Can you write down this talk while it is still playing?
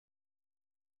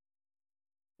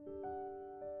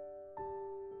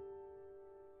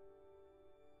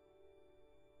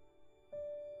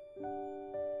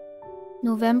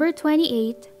November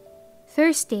 28,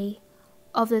 Thursday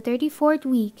of the 34th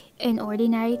week in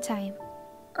Ordinary Time.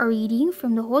 A reading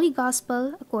from the Holy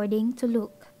Gospel according to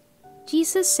Luke.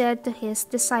 Jesus said to his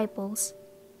disciples,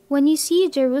 "When you see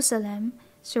Jerusalem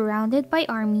surrounded by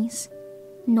armies,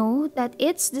 know that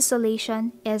its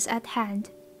desolation is at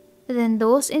hand. Then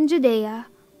those in Judea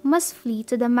must flee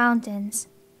to the mountains.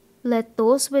 Let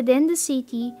those within the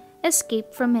city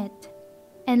escape from it,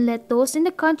 and let those in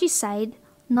the countryside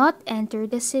not enter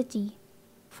the city.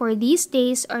 For these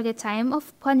days are the time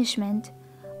of punishment,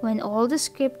 when all the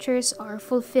scriptures are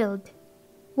fulfilled.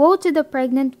 Woe to the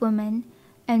pregnant woman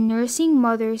and nursing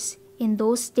mothers in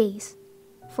those days,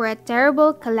 for a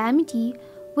terrible calamity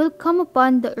will come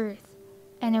upon the earth,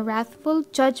 and a wrathful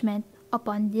judgment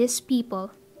upon this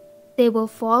people. They will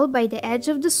fall by the edge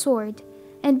of the sword,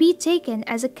 and be taken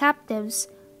as captives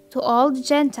to all the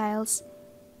Gentiles,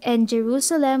 and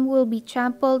Jerusalem will be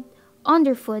trampled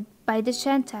underfoot by the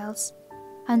Gentiles,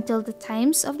 until the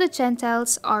times of the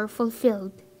Gentiles are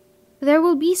fulfilled. There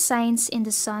will be signs in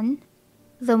the sun,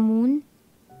 the moon,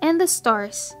 and the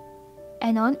stars,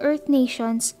 and on earth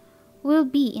nations will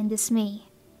be in dismay,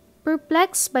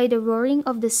 perplexed by the roaring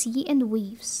of the sea and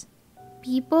waves.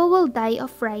 People will die of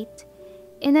fright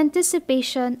in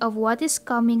anticipation of what is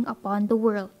coming upon the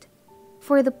world,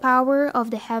 for the power of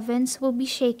the heavens will be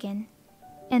shaken.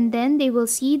 And then they will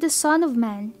see the Son of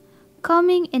Man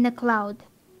coming in a cloud,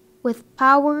 with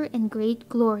power and great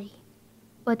glory.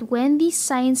 But when these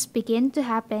signs begin to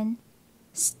happen,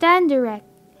 stand erect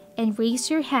and raise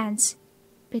your hands,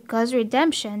 because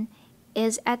redemption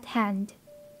is at hand."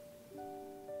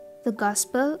 The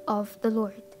Gospel of the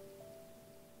Lord.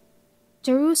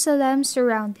 Jerusalem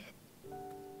surrounded.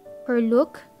 Per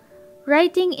Luke,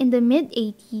 writing in the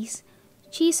mid-80s,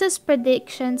 Jesus'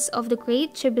 predictions of the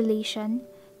Great Tribulation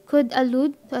could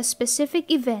allude to a specific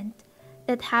event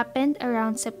that happened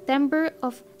around September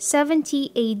of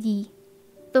 70 AD,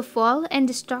 the fall and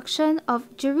destruction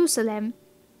of Jerusalem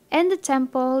and the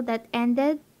temple that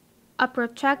ended a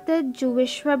protracted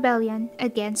Jewish rebellion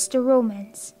against the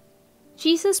Romans.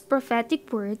 Jesus'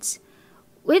 prophetic words,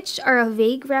 which are a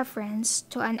vague reference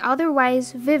to an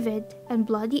otherwise vivid and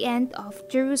bloody end of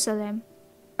Jerusalem,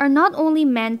 are not only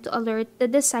meant to alert the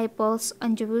disciples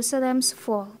on Jerusalem's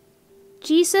fall.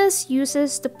 Jesus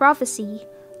uses the prophecy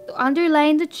to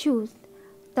underline the truth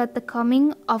that the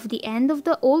coming of the end of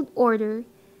the old order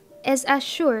is as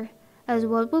sure as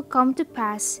what will come to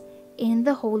pass in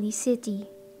the holy city.